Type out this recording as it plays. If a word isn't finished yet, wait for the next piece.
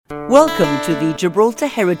Welcome to the Gibraltar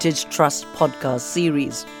Heritage Trust podcast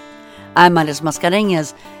series. I'm Alice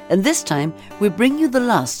Mascarenhas, and this time we bring you the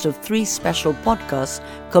last of 3 special podcasts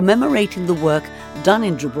commemorating the work done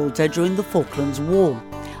in Gibraltar during the Falklands War,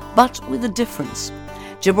 but with a difference.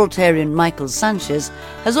 Gibraltarian Michael Sanchez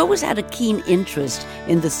has always had a keen interest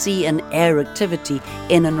in the sea and air activity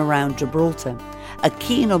in and around Gibraltar. A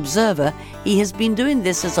keen observer, he has been doing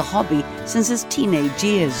this as a hobby since his teenage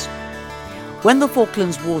years. When the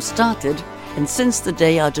Falklands War started, and since the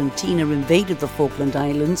day Argentina invaded the Falkland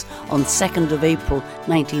Islands on 2nd of April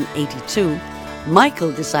 1982,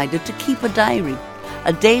 Michael decided to keep a diary,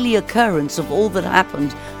 a daily occurrence of all that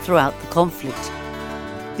happened throughout the conflict.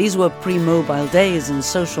 These were pre-mobile days and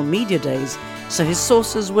social media days, so his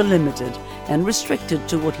sources were limited and restricted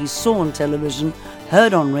to what he saw on television,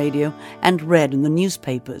 heard on radio, and read in the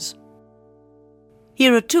newspapers.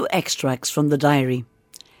 Here are 2 extracts from the diary.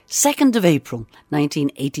 2nd of April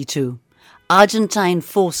 1982. Argentine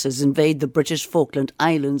forces invade the British Falkland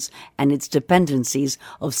Islands and its dependencies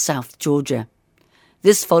of South Georgia.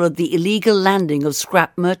 This followed the illegal landing of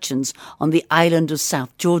scrap merchants on the island of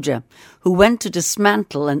South Georgia, who went to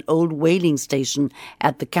dismantle an old whaling station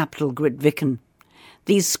at the capital Grytviken.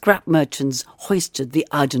 These scrap merchants hoisted the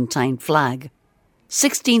Argentine flag.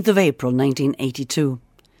 16th of April 1982.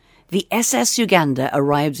 The SS Uganda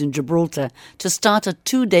arrives in Gibraltar to start a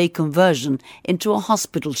 2-day conversion into a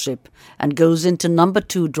hospital ship and goes into number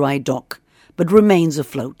 2 dry dock, but remains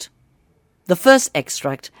afloat. The first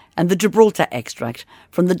extract and the Gibraltar extract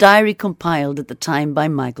from the diary compiled at the time by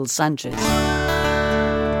Michael Sanchez.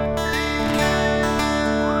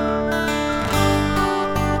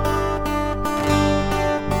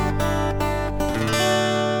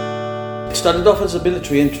 It started off as a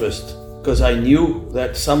military interest, because I knew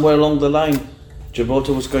that somewhere along the line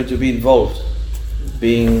Gibraltar was going to be involved,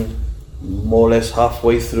 being more or less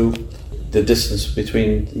halfway through the distance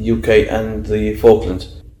between the UK and the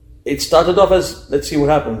Falklands. It started off as, let's see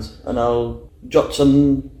what happens, and I'll jot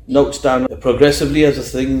some notes down. Progressively, as the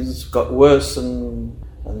things got worse and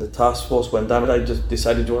the task force went down, I just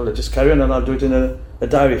decided, well, I'll just carry on and I'll do it in a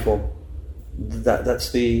diary form.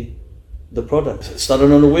 That's the product. It started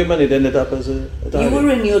on a whim and it ended up as a diary. You were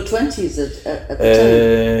in your 20s at the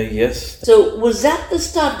time. Yes. So was that the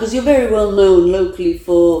start? Because you're very well known locally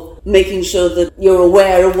for making sure that you're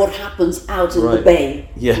aware of what happens out in the bay.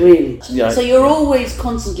 Yeah. Really. Yeah. So you're always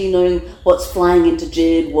constantly knowing what's flying into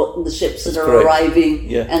Gid, what the ships that are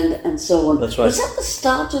arriving, and so on. That's right. Was that the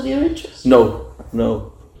start of your interest? No.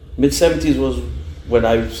 Mid-70s was when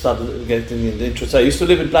I started getting the interest. I used to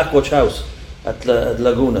live in Blackwatch House at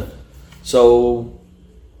Laguna. So,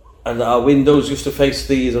 and our windows used to face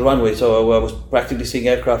the runway, so I was practically seeing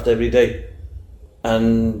aircraft every day,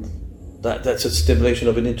 and that's a stimulation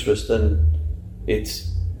of an interest, and it's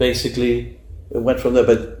basically, it went from there.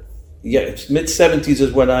 But yeah, it's mid-70s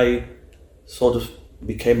is when I sort of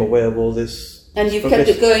became aware of all this. And you've kept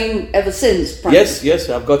it going ever since? Yes,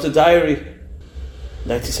 I've got a diary,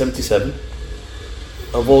 1977,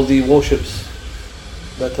 of all the warships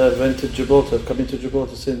that have entered Gibraltar, have come into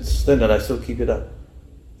Gibraltar since then, and I still keep it up.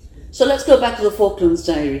 So let's go back to the Falklands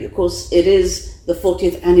diary. Of course, it is the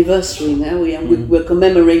 40th anniversary now. We're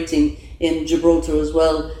commemorating in Gibraltar as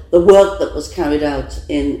well the work that was carried out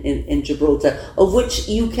in Gibraltar, of which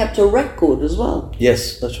you kept a record as well.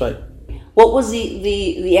 Yes, that's right. What was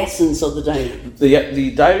the essence of the diary?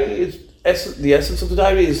 The diary is the essence of the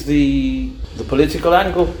diary is the political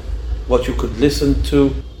angle, what you could listen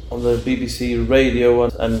to on the BBC radio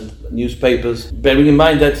and newspapers, bearing in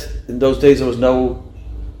mind that in those days there was no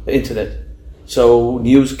internet. So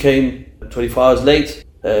news came 24 hours late,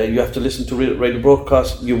 you have to listen to radio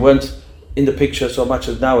broadcasts, you weren't in the picture so much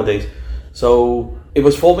as nowadays. So it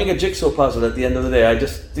was forming a jigsaw puzzle at the end of the day. I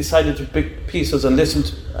just decided to pick pieces and listen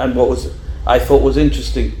to, and what I thought was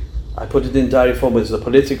interesting, I put it in diary form. It's the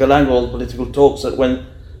political angle, political talks that went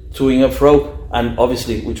to and fro. And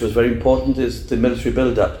obviously, which was very important, is the military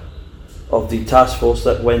build-up of the task force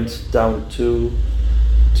that went down to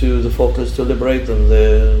the Falklands to liberate them.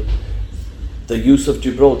 The use of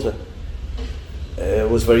Gibraltar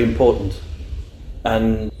was very important.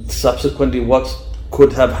 And subsequently, what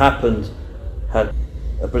could have happened had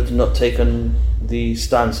Britain not taken the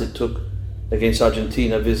stance it took against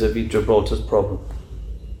Argentina vis-a-vis Gibraltar's problem.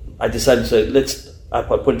 I decided to say, I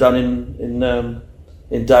put it down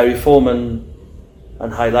in diary form and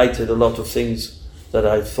highlighted a lot of things that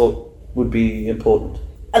I thought would be important.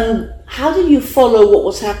 And how did you follow what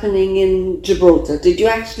was happening in Gibraltar? Could you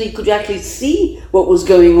actually see what was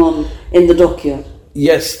going on in the dockyard?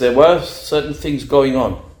 Yes, there were certain things going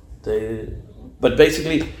on. But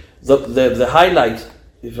basically, the highlight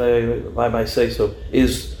if I might say so,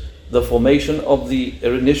 is the formation of the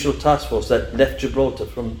initial task force that left Gibraltar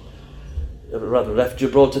to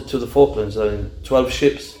the Falklands. 12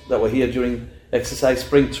 ships that were here during exercise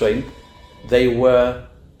Spring Train, they were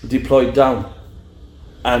deployed down,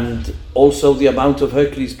 and also the amount of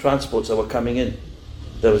Hercules transports that were coming in.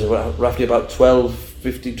 There was roughly about 12,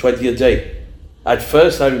 15, 20 a day. At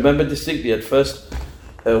first, I remember distinctly,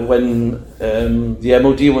 when the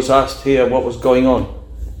MOD was asked here what was going on,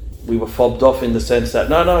 we were fobbed off in the sense that,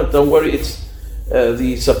 no, don't worry, it's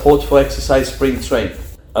the support for exercise Spring Train.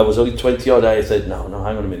 I was only 20 odd, I said, no,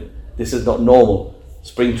 hang on a minute, this is not normal.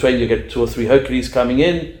 Spring Train, you get 2 or 3 Hercules coming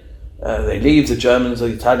in, they leave, the Germans or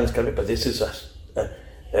the Italians come in, but this is a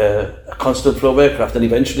constant flow of aircraft, and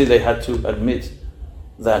eventually they had to admit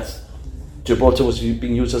that Gibraltar was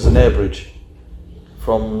being used as an air bridge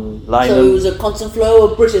from Lynham. So it was a constant flow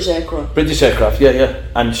of British aircraft? British aircraft, yeah.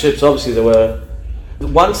 And ships, obviously, there were...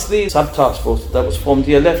 Once the sub-task force that was formed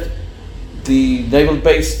here left, the naval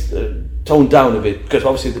base toned down a bit, because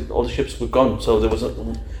obviously all the ships were gone, so there was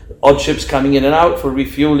odd ships coming in and out for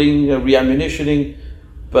refueling, re-ammunitioning,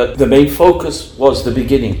 but the main focus was the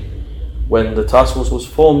beginning, when the task force was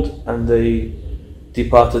formed and they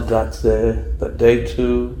departed that day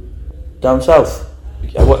to down south.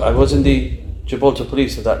 I was in the Gibraltar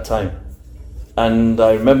Police at that time, and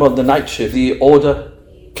I remember on the night shift the order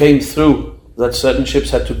came through that certain ships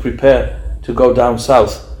had to prepare to go down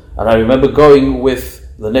south, and I remember going with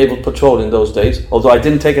the Naval Patrol in those days, although I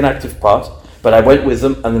didn't take an active part, but I went with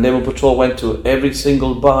them, and the Naval Patrol went to every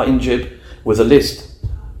single bar in Gib with a list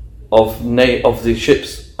of the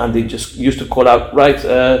ships, and they just used to call out,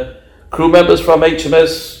 crew members from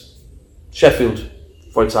HMS Sheffield,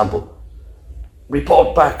 for example,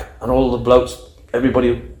 report back, and all the blokes,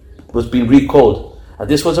 everybody was being recalled. And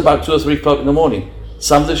this was about 2 or 3 o'clock in the morning.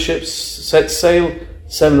 Some of the ships set sail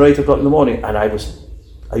 7 or 8 o'clock in the morning, and I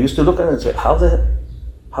used to look at it and say, how the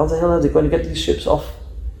hell are they going to get these ships off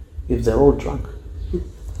if they're all drunk?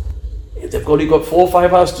 They've only got 4 or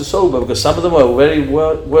 5 hours to sober, because some of them were very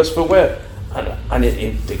worse for wear, and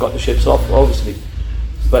they got the ships off, obviously.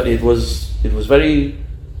 But it was very...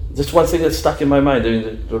 That's one thing that stuck in my mind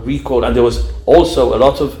during the recall, and there was also a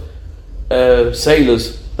lot of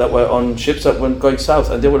sailors that were on ships that weren't going south,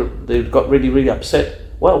 and they got really, really upset.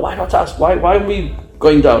 Well, why not us? Why are we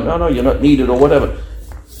going down? No, you're not needed, or whatever.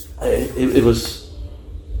 It was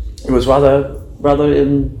rather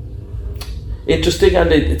interesting,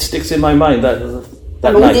 and it sticks in my mind that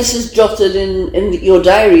and all night. This is jotted in your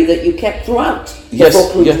diary that you kept throughout the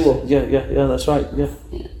Falklands War. Yeah, that's right.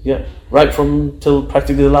 Yeah. Right from till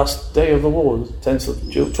practically the last day of the war, 10th of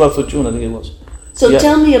June, 12th of June, I think it was. So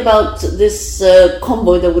tell me about this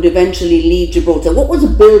convoy that would eventually leave Gibraltar. What was the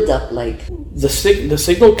build-up like? The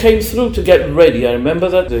signal came through to get ready. I remember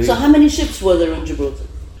that. So how many ships were there in Gibraltar?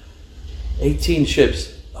 18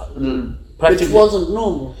 ships. Which wasn't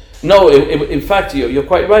normal. No, in fact, you're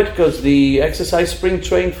quite right, because the exercise Spring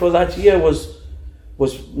Train for that year was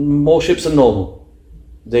more ships than normal.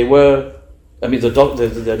 They were... I mean,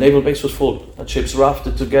 the naval base was full, and ships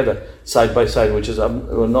rafted together, side by side, which is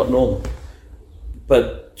not normal.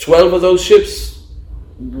 But 12 of those ships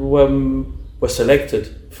were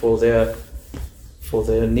selected for their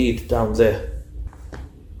need down there.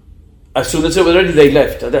 As soon as they were ready, they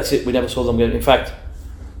left. That's it. We never saw them again. In fact,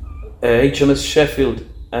 HMS Sheffield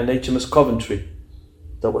and HMS Coventry,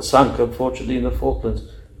 that were sunk, unfortunately, in the Falklands.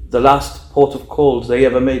 The last port of calls they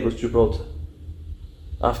ever made was Gibraltar.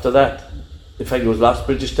 After that, in fact, it was last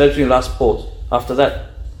British territory and last port. After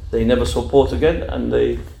that, they never saw port again, and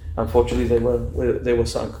unfortunately they were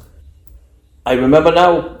sunk. I remember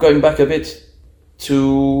now, going back a bit,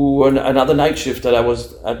 to another night shift that I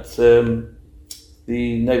was at the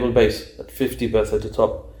naval base at 50 berth at the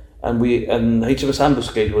top, and HMS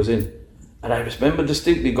Ambuscade was in, and I remember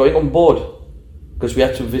distinctly going on board, because we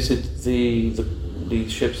had to visit the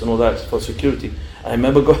ships and all that for security. I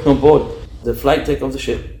remember going on board. The flight deck of the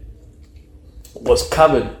ship was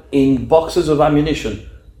covered in boxes of ammunition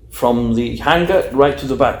from the hangar right to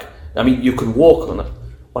the back. I mean, you could walk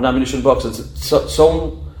on ammunition boxes.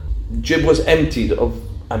 So Gib was emptied of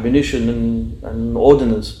ammunition and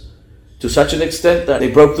ordnance to such an extent that they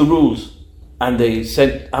broke the rules, and they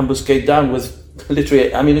sent Ambuscade down with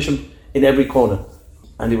literally ammunition in every corner,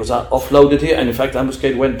 and it was offloaded here. And in fact,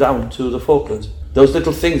 Ambuscade went down to the Falklands. Those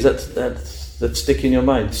little things that stick in your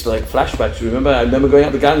mind. It's like flashbacks. I remember going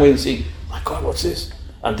out the gangway and seeing, my God, what's this?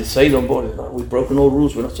 And they say on board, we've broken all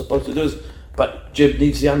rules, we're not supposed to do this, but Gib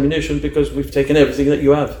needs the ammunition because we've taken everything that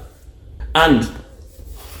you have. And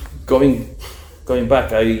going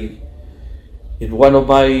back, in one of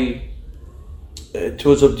my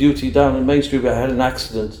tours of duty down in Main Street where I had an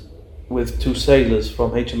accident with 2 sailors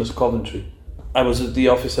from HMS Coventry. I was the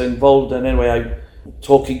officer involved, and anyway, I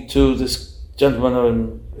talking to this gentleman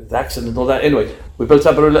and the accident and all that. Anyway, we built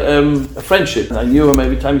up a friendship, and I knew him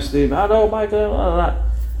every time he said, "Hello, Michael," all that.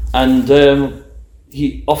 And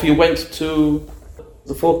he went to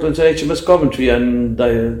the Falklands at HMS Coventry, and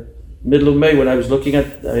middle of May when I was looking at,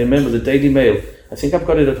 I remember the Daily Mail, I think I've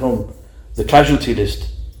got it at home, the casualty list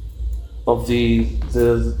of the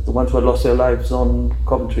ones who had lost their lives on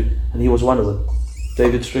Coventry, and he was one of them,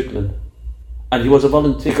 David Strickland. And he was a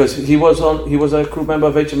volunteer because he was a crew member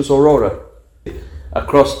of HMS Aurora,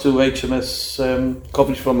 across to HMS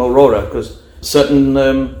Coventry from Aurora, because certain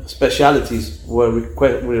specialities were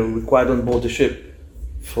required on board the ship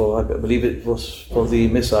for, I believe it was for the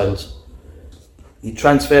missiles. He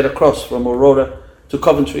transferred across from Aurora to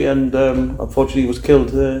Coventry, and unfortunately he was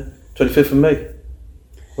killed 25th of May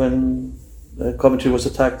when Coventry was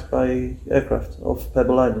attacked by aircraft off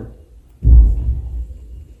Pebble Island.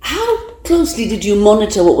 How closely did you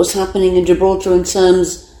monitor what was happening in Gibraltar in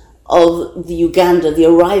terms of the Uganda, the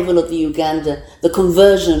arrival of the Uganda, the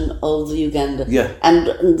conversion of the Uganda, and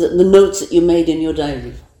the notes that you made in your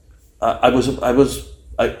diary?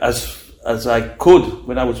 As I could,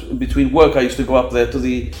 when I was in between work, I used to go up there to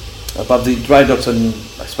above the dry docks, and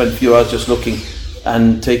I spent a few hours just looking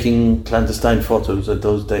and taking clandestine photos at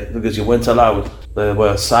those days, because you weren't allowed. There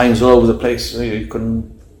were signs all over the place, you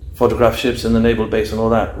couldn't photograph ships in the naval base and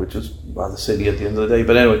all that, which was rather silly at the end of the day.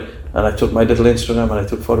 But anyway, and I took my little Instagram and I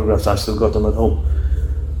took photographs. I still got them at home.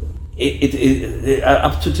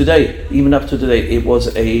 Up to today, it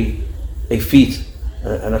was a feat,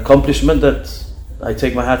 an accomplishment that I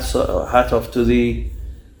take my hat off to the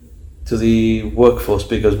workforce,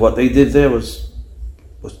 because what they did there was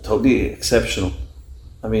totally exceptional.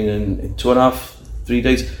 I mean, in 2.5, 3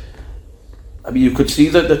 days, I mean, you could see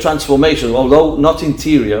the transformation, although not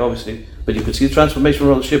interior, obviously, but you could see the transformation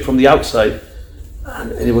of the ship from the outside,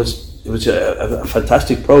 and it was a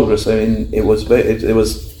fantastic progress. I mean, it was.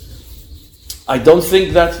 I don't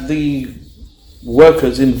think that the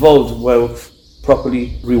workers involved were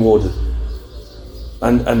properly rewarded,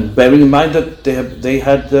 and bearing in mind that they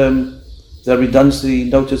had their redundancy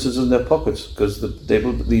notices in their pockets, because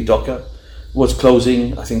the docker was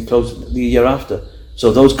closing the year after.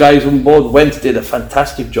 So those guys on board did a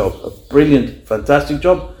fantastic job, a brilliant, fantastic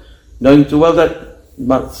job, knowing too well that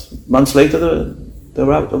months later they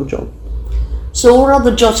were out of a job. So what are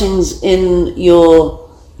the jottings in your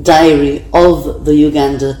diary of the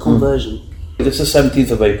Uganda conversion? This is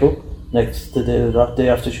 17th of April, the day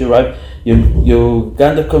after she arrived.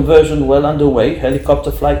 Uganda conversion well underway,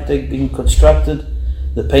 helicopter flight deck being constructed,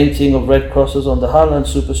 the painting of red crosses on the hull and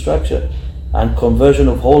superstructure, and conversion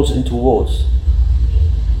of halls into wards.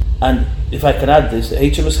 And if I can add this,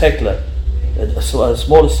 HMS Hecla, a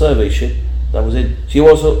smaller survey ship that was in, she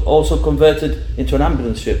was also converted into an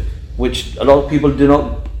ambulance ship, which a lot of people do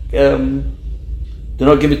not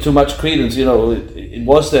give it too much credence. You know, it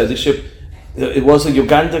was there. The ship, it was a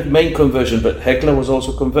Uganda main conversion, but Hecla was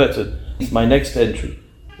also converted. My next entry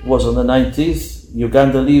was on the 19th.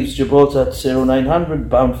 Uganda leaves Gibraltar at 0900,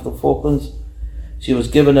 bound for the Falklands. She was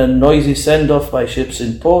given a noisy send-off by ships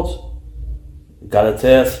in port.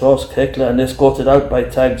 Galatea, Throsk, Hecla, and escorted out by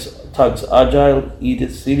tugs Argyle,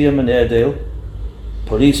 Edith, Celium and Airedale.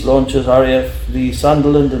 Police launchers, RAF, the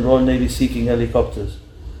Sunderland and Royal Navy Seeking helicopters.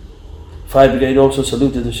 Fire Brigade also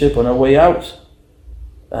saluted the ship on her way out,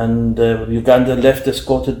 and Uganda left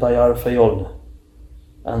escorted by RFA Olna.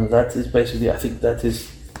 And that is basically, I think that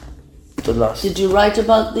is the last. Did you write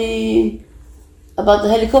about the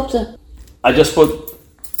helicopter? I just put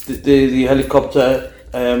the helicopter,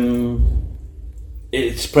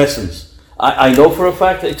 its presence. I know for a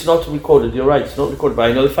fact that it's not recorded. You're right, it's not recorded, but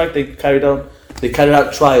I know the fact they carried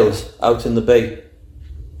out trials out in the bay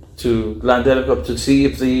to land the helicopter to see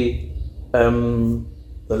if the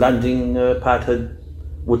landing pad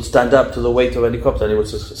would stand up to the weight of the helicopter, and it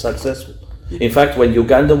was successful. In fact, when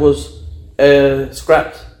Uganda was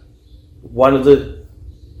scrapped, one of the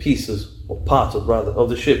pieces, or part of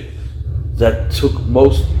the ship that took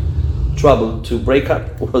most trouble to break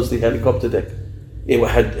up was the helicopter deck. It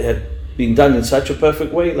had been done in such a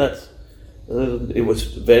perfect way that it was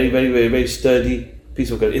very, very, very, very sturdy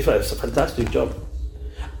piece of equipment. It was a fantastic job.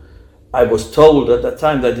 I was told at that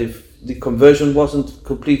time that if the conversion wasn't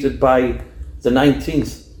completed by the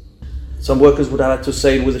 19th, some workers would have had to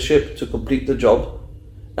sail with the ship to complete the job,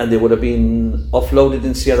 and they would have been offloaded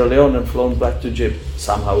in Sierra Leone and flown back to Gib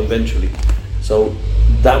somehow eventually. So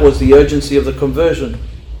that was the urgency of the conversion,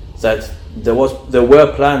 that there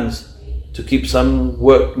were plans to keep some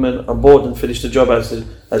workmen on board and finish the job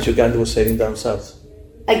as Uganda was sailing down south.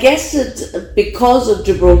 I guess that because of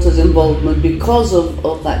Gibraltar's involvement, because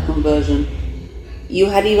of that conversion, you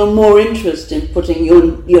had even more interest in putting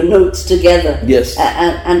your notes together. Yes.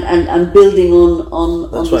 And building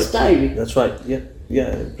on this diary. That's right.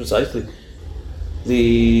 Yeah, precisely.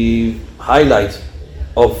 The highlight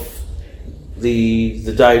of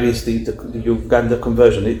the diary is the Uganda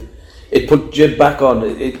conversion. It put Jib back on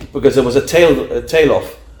because there was a tail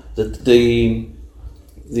off.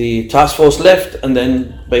 The task force left and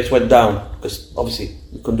then base went down because obviously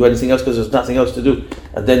we couldn't do anything else because there was nothing else to do.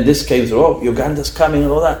 And then this came through. Oh, Uganda's coming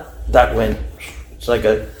and all that. That went. It's like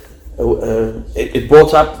it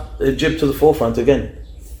brought up Jib to the forefront again,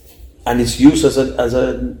 and its use as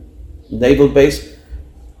a naval base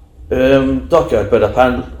dockyard. But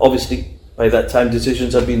apparently, obviously, by that time,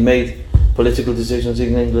 decisions had been made. Political decisions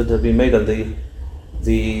in England had been made, and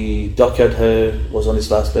the dockyard was on its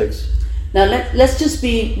last legs. Now let's just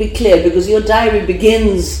be clear, because your diary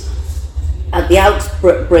begins at the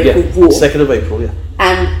outbreak of war. 2nd of April, yeah.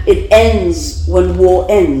 And it ends when war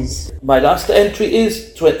ends. My last entry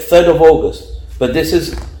is 3rd of August, but this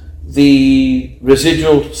is the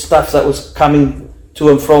residual stuff that was coming to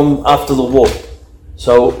and from after the war.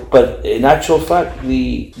 So, but in actual fact,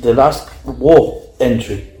 the last war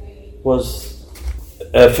entry was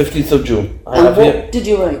 15th of June. And what did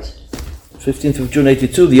you write? 15th of June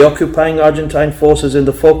 82, the occupying Argentine forces in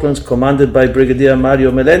the Falklands, commanded by Brigadier Mario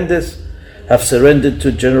Melendez, have surrendered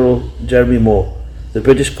to General Jeremy Moore, the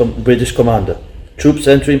British commander. Troops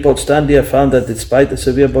entering Port Stanley have found that despite the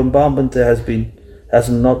severe bombardment, there has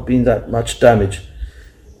not been that much damage.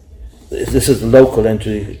 This is the local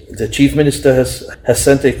entry. The Chief Minister has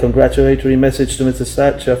sent a congratulatory message to Mr.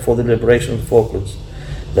 Thatcher for the liberation of the Falklands.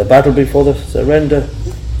 The battle before the surrender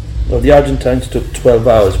of the Argentines took 12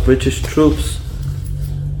 hours. British troops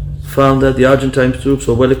found that the Argentine troops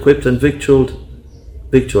were well equipped and victualled.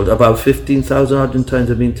 About 15,000 Argentines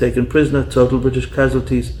have been taken prisoner. Total British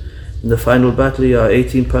casualties in the final battle are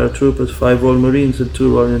 18 paratroopers, 5 Royal Marines and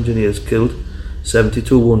 2 Royal Engineers killed,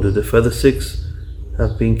 72 wounded. A further 6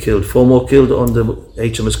 have been killed. 4 more killed on the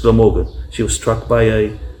HMS Glamorgan. She was struck by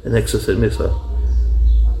an Exocet missile.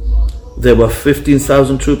 There were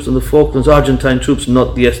 15,000 troops in the Falklands, Argentine troops,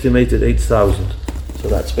 not the estimated 8,000. So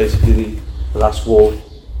that's basically the last war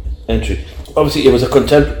entry. Obviously, it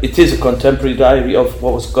is a contemporary diary of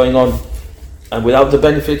what was going on, and without the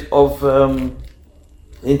benefit of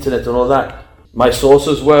internet and all that. My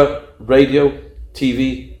sources were radio,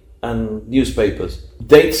 TV, and newspapers.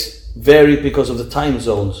 Dates vary because of the time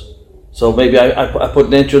zones. So maybe I put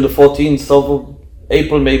an entry on the 14th of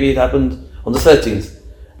April, maybe it happened on the 13th.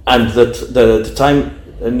 And that the time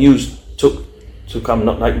news took to come,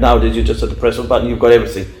 not like nowadays you just have to press a button, you've got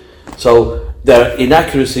everything. So there are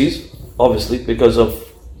inaccuracies, obviously, because of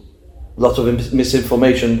lots of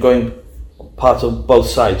misinformation going part of both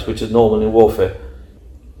sides, which is normal in warfare.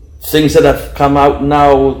 Things that have come out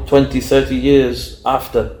now 20, 30 years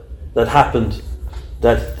after that happened,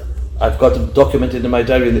 that I've got them documented in my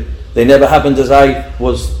diary, they never happened as I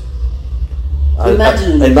was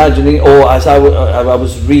imagining, or as I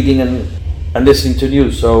was reading and listening to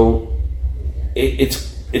news. So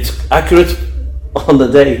it's accurate on the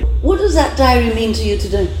day. What does that diary mean to you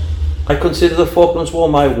today? I consider the Falklands War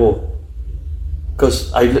my war,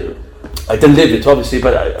 because I didn't live it obviously,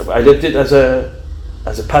 but I lived it as a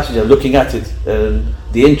passenger looking at it,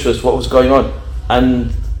 the interest, what was going on,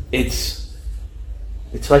 and it's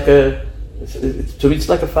like to me it's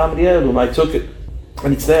like a family heirloom. I took it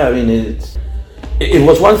and it's there. I mean, it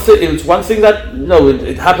was one thing. It was one thing that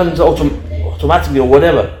it happened automatically or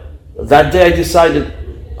whatever. That day I decided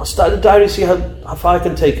I'll start a diary, see how far I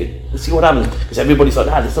can take it, and see what happens. Because everybody thought,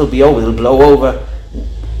 this will be over, it'll blow over,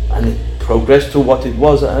 and it progressed to what it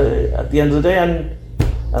was at the end of the day, and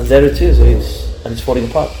there it is. It's falling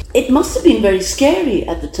apart. It must have been very scary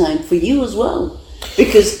at the time for you as well,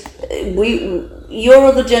 because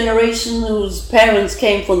you're the generation whose parents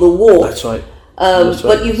came from the war. That's right.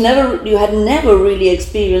 But you had never really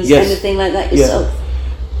experienced anything like that yourself.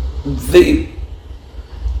 Yeah.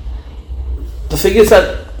 The thing is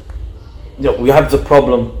that we have the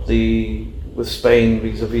problem with Spain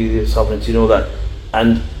vis-a-vis the sovereignty, that,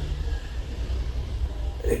 and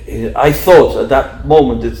I thought at that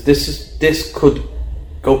moment that this could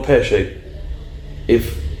go pear-shaped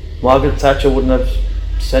if Margaret Thatcher wouldn't have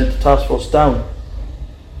sent the task force down.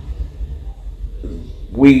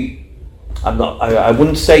 I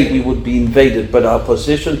wouldn't say we would be invaded, but our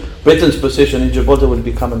position, Britain's position in Gibraltar, would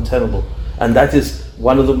become untenable, and that is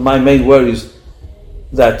one of my main worries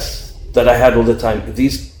that I had all the time.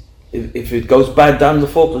 These if it goes bad down the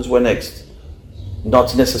Falklands, we're next.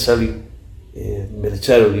 Not necessarily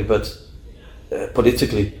militarily, but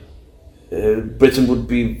politically. Britain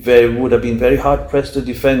would have been very hard pressed to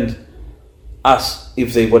defend us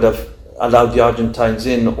if they would have allowed the Argentines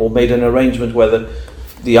in, or made an arrangement where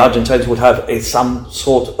the Argentines would have some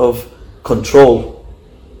sort of control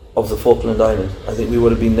of the Falkland Islands. I think we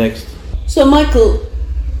would have been next. So, Michael,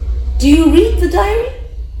 do you read the diary?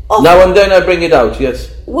 Now and then I bring it out,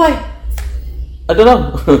 yes. Why? I don't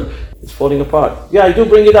know. It's falling apart. Yeah, I do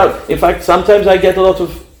bring it out. In fact, sometimes I get a lot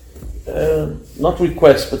of, not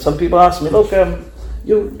requests, but some people ask me, look,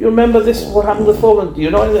 you remember this, what happened to Falkland? Do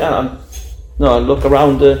you know anything? No, I look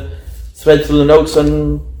around, thread through the notes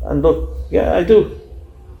and look. Yeah, I do.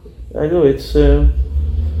 It's...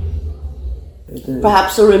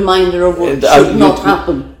 perhaps a reminder of what should not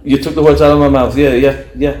happen. You took the words out of my mouth.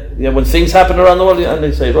 Yeah. When things happen around the world, and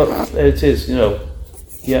they say, well, there it is,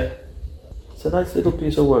 Yeah. It's a nice little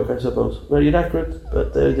piece of work, I suppose. Very inaccurate,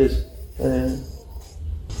 but there it is.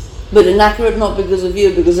 But inaccurate not because of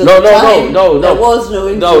you, because at no, the time there was no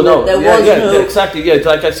internet. Exactly. Yeah,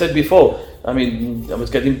 like I said before. I mean, I was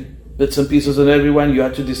getting bits and pieces on everyone. You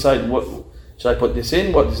had to decide, what should I put this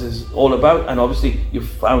in? What this is all about? And obviously, you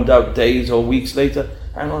found out days or weeks later.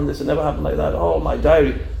 Hang on, this never happened like that. Oh, my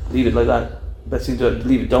diary. Leave it like that. Best thing to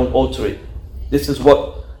leave it. Don't alter it. This is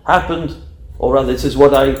what happened, or rather, this is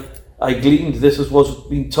what I gleaned. This is what's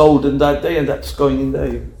been told in that day, and that's going in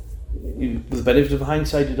there. With the benefit of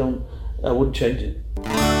hindsight, I wouldn't change it.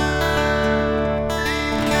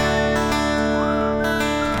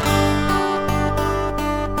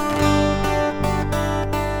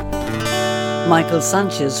 Michael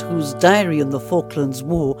Sanchez, whose diary on the Falklands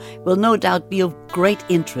War will no doubt be of great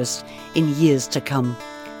interest in years to come.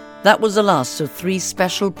 That was the last of 3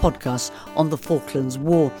 special podcasts on the Falklands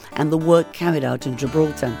War and the work carried out in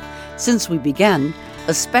Gibraltar. Since we began,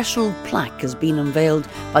 a special plaque has been unveiled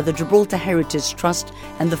by the Gibraltar Heritage Trust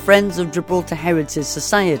and the Friends of Gibraltar Heritage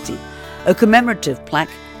Society, a commemorative plaque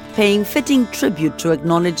paying fitting tribute to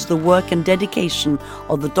acknowledge the work and dedication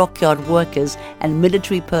of the dockyard workers and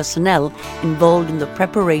military personnel involved in the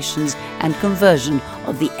preparations and conversion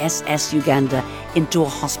of the SS Uganda into a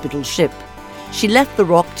hospital ship. She left the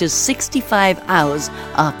Rock just 65 hours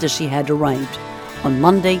after she had arrived, on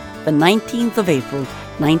Monday, the 19th of April,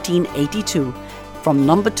 1982, from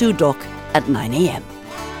number 2 dock at 9 a.m.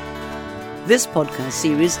 This podcast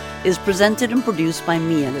series is presented and produced by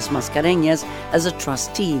me, Alice Mascarenhas, as a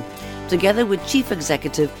trustee, together with Chief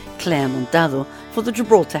Executive Claire Montado for the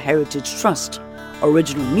Gibraltar Heritage Trust.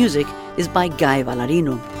 Original music is by Guy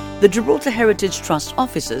Vallarino. The Gibraltar Heritage Trust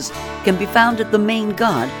offices can be found at the main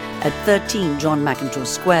guard at 13 John McIntosh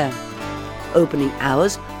Square. Opening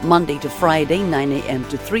hours Monday to Friday 9 a.m.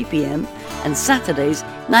 to 3 p.m. and Saturdays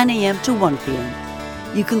 9 a.m. to 1 p.m.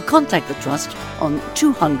 You can contact the Trust on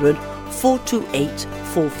 200 428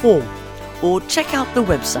 44 or check out the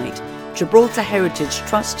website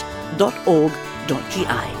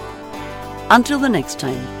gibraltarheritagetrust.org.gi. Until the next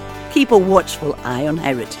time, keep a watchful eye on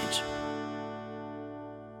heritage.